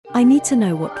I need to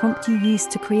know what prompt you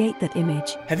used to create that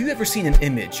image. Have you ever seen an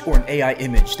image or an AI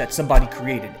image that somebody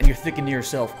created and you're thinking to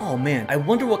yourself, oh man, I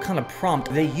wonder what kind of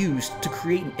prompt they used to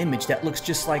create an image that looks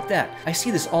just like that? I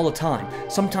see this all the time.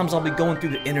 Sometimes I'll be going through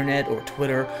the internet or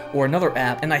Twitter or another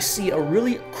app and I see a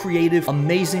really creative,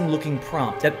 amazing looking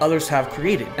prompt that others have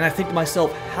created. And I think to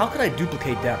myself, how could I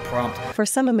duplicate that prompt? For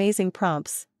some amazing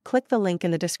prompts, click the link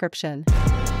in the description.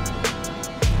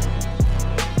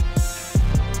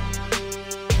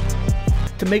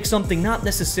 To make something not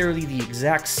necessarily the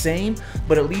exact same,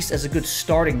 but at least as a good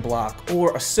starting block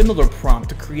or a similar prompt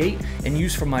to create and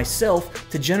use for myself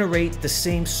to generate the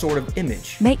same sort of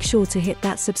image. Make sure to hit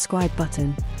that subscribe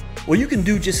button. Well, you can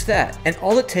do just that, and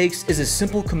all it takes is a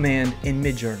simple command in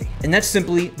Midjourney, and that's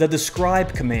simply the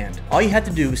describe command. All you have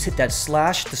to do is hit that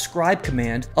 /describe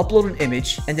command, upload an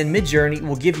image, and then Midjourney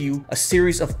will give you a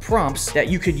series of prompts that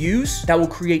you could use that will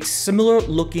create similar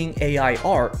looking AI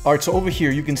art. Alright, so over here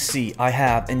you can see I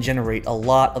have and generate a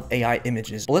lot of AI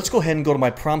images. Well, let's go ahead and go to my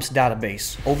prompts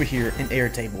database over here in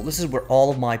Airtable. This is where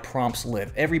all of my prompts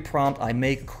live. Every prompt I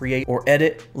make, create, or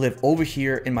edit live over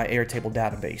here in my Airtable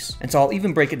database. And so I'll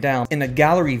even break it down in a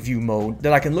gallery view mode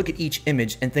that I can look at each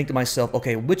image and think to myself,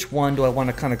 okay, which one do I want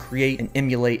to kind of create and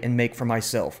emulate and make for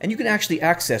myself? And you can actually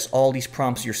access all these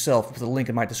prompts yourself with a link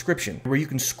in my description where you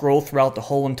can scroll throughout the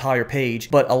whole entire page,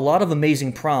 but a lot of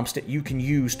amazing prompts that you can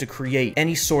use to create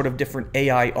any sort of different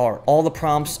AI art. All the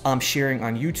prompts I'm sharing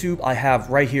on YouTube, I have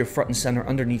right here front and center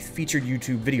underneath featured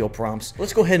YouTube video prompts.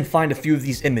 Let's go ahead and find a few of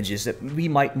these images that we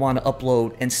might want to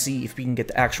upload and see if we can get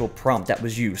the actual prompt that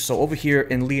was used. So over here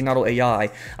in Leonardo AI,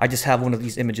 I just have one of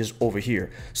these images over here.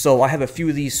 So I have a few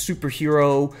of these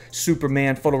superhero,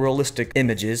 Superman, photorealistic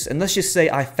images, and let's just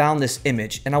say I found this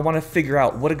image and I want to figure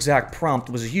out what exact prompt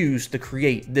was used to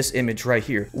create this image right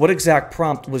here. What exact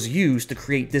prompt was used to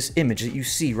create this image that you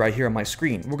see right here on my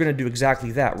screen? We're going to do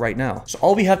exactly that right now. So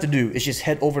all we have to do is just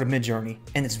head over to Midjourney,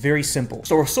 and it's very simple.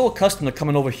 So we're so accustomed to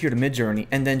coming over here to Midjourney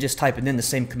and then just typing in the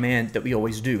same command that we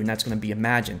always do, and that's going to be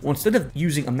imagine. Well, instead of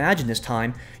using imagine this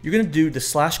time, you're going to do the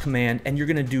 /command and you're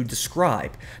going to do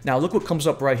describe. Now look what comes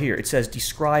up right here. It says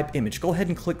describe image. Go ahead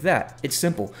and click that. It's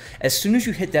simple. As soon as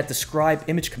you hit that describe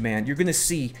image command, you're going to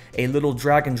see a little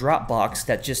drag and drop box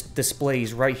that just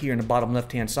displays right here in the bottom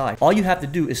left hand side. All you have to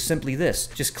do is simply this.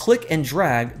 Just click and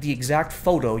drag the exact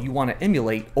photo you want to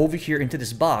emulate over here into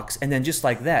this box, and then just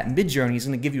like that, Midjourney is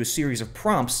going to give you a series of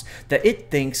prompts that it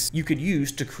thinks you could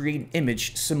use to create an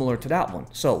image similar to that one.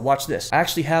 So watch this. I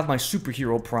actually have my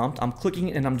superhero prompt. I'm clicking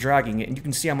it and I'm dragging it, and you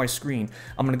can see on my screen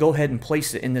I'm going to go ahead and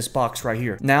place it in this box right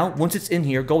here. Now once it's in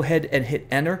here, go ahead and hit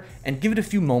enter and give it a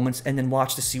few moments and then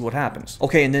watch to see what happens.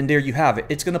 Okay, and then there you have it.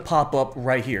 It's going to pop up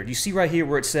right here. Do you see right here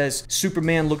where it says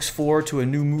Superman looks forward to a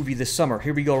new movie this summer?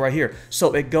 Here we go right here.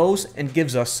 So it goes and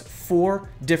gives us 4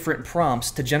 different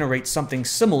prompts to generate something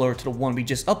similar to the one we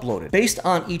just uploaded. Based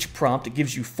on each prompt, it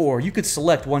gives you 4. You could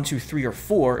select 1, 2, 3, or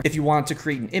 4 if you wanted to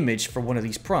create an image for one of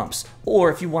these prompts.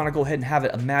 Or if you want to go ahead and have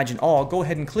it imagine all, go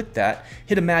ahead and click that,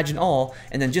 hit imagine all,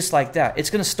 and then just like that, it's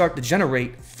going to start to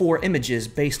generate 4 images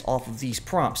based off of these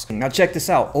prompts. Now check this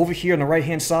out. Over here on the right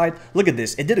hand side, look at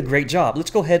this. It did a great job.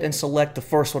 Let's go ahead and select the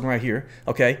first one right here.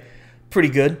 Okay. Pretty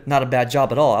good, not a bad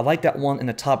job at all. I like that one in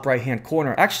the top right hand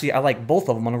corner. Actually, I like both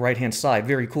of them on the right hand side.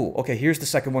 Very cool. Okay, here's the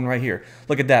second one right here.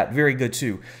 Look at that, very good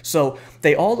too. So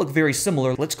they all look very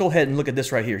similar. Let's go ahead and look at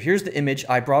this right here. Here's the image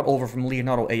I brought over from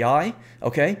Leonardo AI,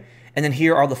 okay? And then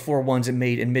here are the 4 ones it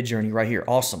made in Midjourney right here.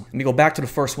 Awesome. Let me go back to the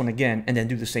first one again and then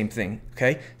do the same thing,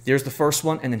 okay? There's the first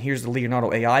one, and then here's the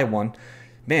Leonardo AI one.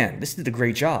 Man, this did a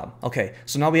great job. Okay,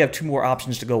 so now we have 2 more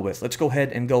options to go with. Let's go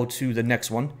ahead and go to the next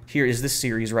one. Here is this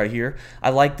series right here. I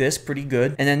like this, pretty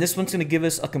good. And then this one's going to give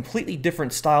us a completely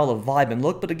different style of vibe and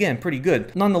look, but again, pretty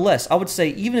good. Nonetheless, I would say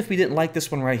even if we didn't like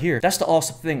this one right here, that's the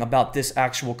awesome thing about this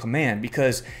actual command,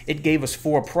 because it gave us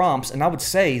 4 prompts, and I would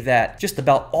say that just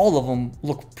about all of them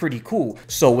look pretty cool.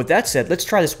 So with that said, let's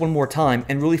try this one more time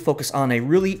and really focus on a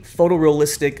really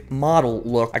photorealistic model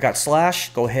look. I got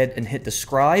 /, go ahead and hit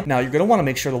describe. Now you're going to want to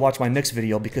make sure to watch my next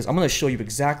video because I'm going to show you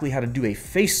exactly how to do a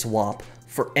face swap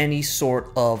for any sort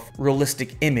of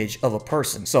realistic image of a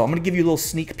person. So I'm gonna give you a little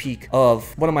sneak peek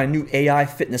of one of my new AI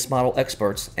fitness model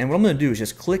experts, and what I'm gonna do is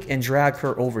just click and drag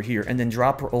her over here and then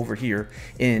drop her over here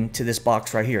into this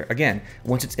box right here. Again,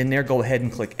 once it's in there, go ahead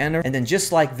and click enter, and then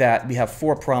just like that, we have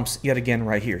 4 prompts yet again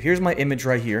right here. Here's my image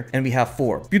right here, and we have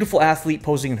 4. Beautiful athlete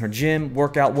posing in her gym,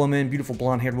 workout woman, beautiful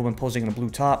blonde haired woman posing in a blue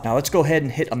top. Now let's go ahead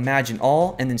and hit imagine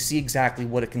all and then see exactly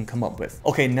what it can come up with.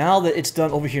 Okay, now that it's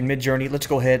done over here in Midjourney, let's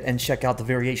go ahead and check out the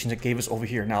variations it gave us over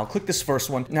here. Now I'll click this first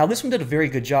one. Now this one did a very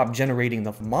good job generating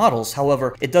the models.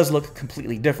 However, it does look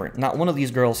completely different. Not one of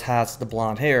these girls has the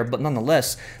blonde hair, but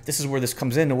nonetheless, this is where this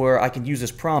comes in to where I can use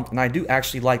this prompt, and I do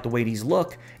actually like the way these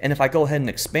look. And if I go ahead and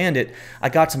expand it, I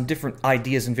got some different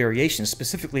ideas and variations,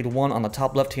 specifically the one on the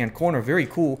top left-hand corner. Very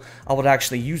cool. I would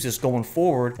actually use this going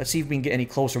forward. Let's see if we can get any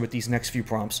closer with these next few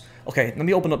prompts. Okay, let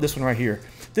me open up this one right here.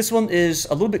 This one is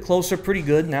a little bit closer, pretty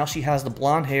good. Now she has the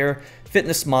blonde hair,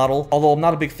 fitness model. Although I'm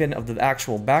not a big fan of the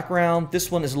actual background,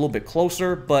 this one is a little bit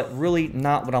closer, but really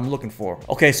not what I'm looking for.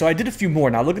 Okay, so I did a few more.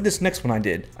 Now look at this next one I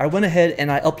did. I went ahead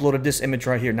and I uploaded this image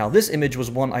right here. Now this image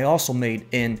was one I also made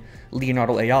in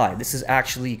Leonardo AI. This is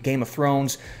actually Game of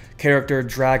Thrones character,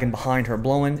 dragon behind her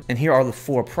blowing, and here are the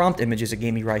 4 prompt images it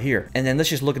gave me right here. And then let's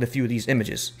just look at a few of these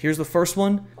images. Here's the first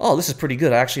one. Oh, this is pretty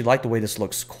good. I actually like the way this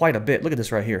looks quite a bit. Look at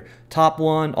this right here. Top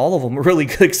one, all of them are really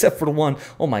good except for the one.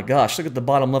 Oh my gosh, look at the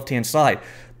bottom left hand side.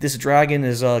 This dragon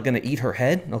is gonna eat her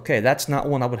head. Okay, that's not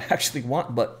one I would actually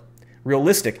want, but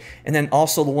realistic. And then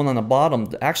also the one on the bottom,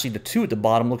 actually the 2 at the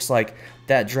bottom, looks like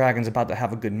that dragon's about to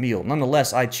have a good meal.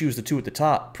 Nonetheless, I choose the 2 at the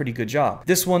top. Pretty good job.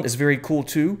 This one is very cool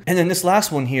too. And then this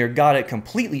last one here got it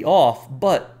completely off,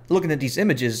 but looking at these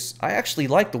images, I actually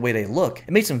like the way they look.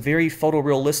 It made some very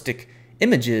photorealistic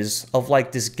images of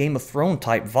like this Game of Thrones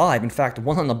type vibe. In fact, the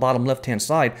one on the bottom left hand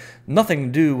side, nothing to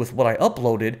do with what I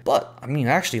uploaded, but I mean,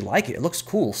 I actually like it. It looks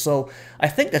cool. So I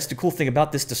think that's the cool thing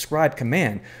about this describe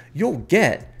command. You'll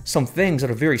get some things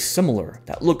that are very similar,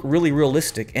 that look really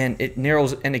realistic, and it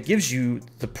narrows and it gives you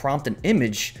the prompt and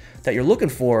image that you're looking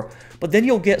for, but then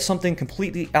you'll get something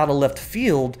completely out of left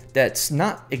field that's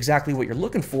not exactly what you're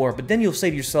looking for, but then you'll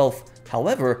say to yourself,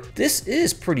 however, this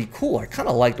is pretty cool. I kind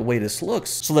of like the way this looks.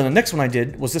 So then the next one I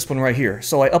did was this one right here.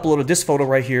 So I uploaded this photo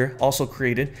right here, also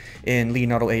created in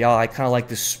Leonardo AI. Kind of like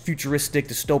this futuristic,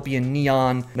 dystopian,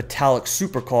 neon, metallic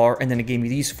supercar. And then it gave me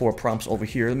these 4 prompts over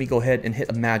here. Let me go ahead and hit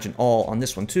Imagine All on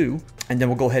this one too. And then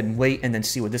we'll go ahead and wait and then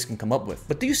see what this can come up with.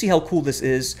 But do you see how cool this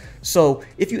is? So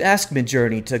if you ask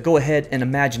Midjourney to go ahead and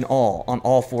imagine all on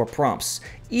all 4 prompts,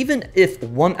 even if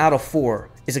 1 out of 4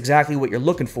 is exactly what you're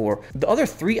looking for, the other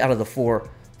 3 out of the 4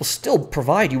 will still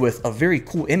provide you with a very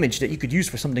cool image that you could use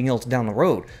for something else down the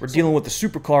road. We're dealing with the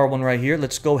supercar one right here.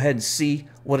 Let's go ahead and see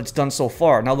what it's done so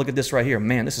far. Now look at this right here.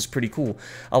 Man, this is pretty cool.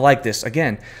 I like this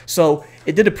again. So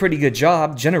it did a pretty good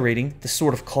job generating the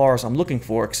sort of cars I'm looking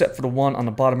for, except for the one on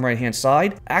the bottom right hand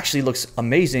side. Actually looks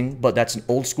amazing, but that's an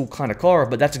old school kind of car,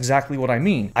 but that's exactly what I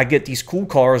mean. I get these cool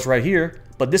cars right here,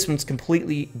 but this one's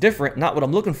completely different, not what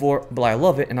I'm looking for, but I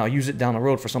love it and I'll use it down the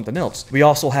road for something else. We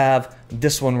also have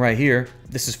this one right here.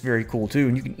 This is very cool too,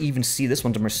 and you can even see this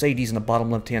one's a Mercedes in the bottom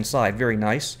left hand side. Very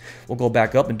nice. We'll go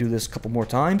back up and do this a couple more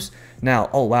times. Now,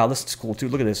 oh wow, this is cool too.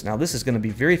 Look at this. Now this is going to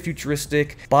be very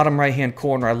futuristic. Bottom right hand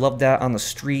corner, I love that, on the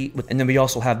street. And then we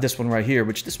also have this one right here,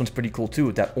 which this one's pretty cool too,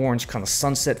 with that orange kind of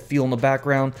sunset feel in the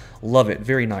background. Love it.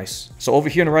 Very nice. So over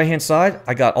here on the right hand side,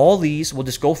 I got all these. We'll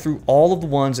just go through all of the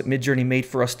ones that Midjourney made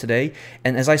for us today.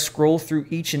 And as I scroll through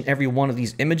each and every one of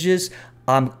these images,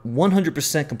 I'm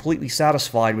 100% completely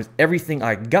satisfied with everything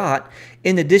I got,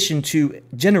 in addition to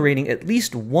generating at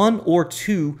least 1 or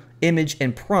 2 image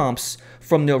and prompts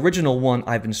from the original one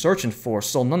I've been searching for.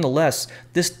 So nonetheless,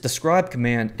 this describe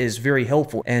command is very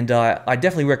helpful, and I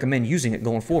definitely recommend using it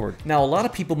going forward. Now, a lot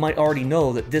of people might already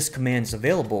know that this command is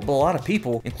available, but a lot of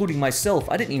people, including myself,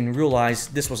 I didn't even realize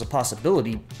this was a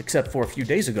possibility except for a few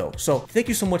days ago. So thank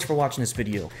you so much for watching this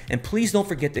video, and please don't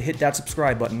forget to hit that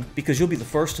subscribe button, because you'll be the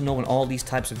first to know when all these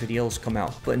types of videos come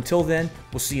out. But until then,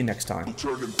 we'll see you next time.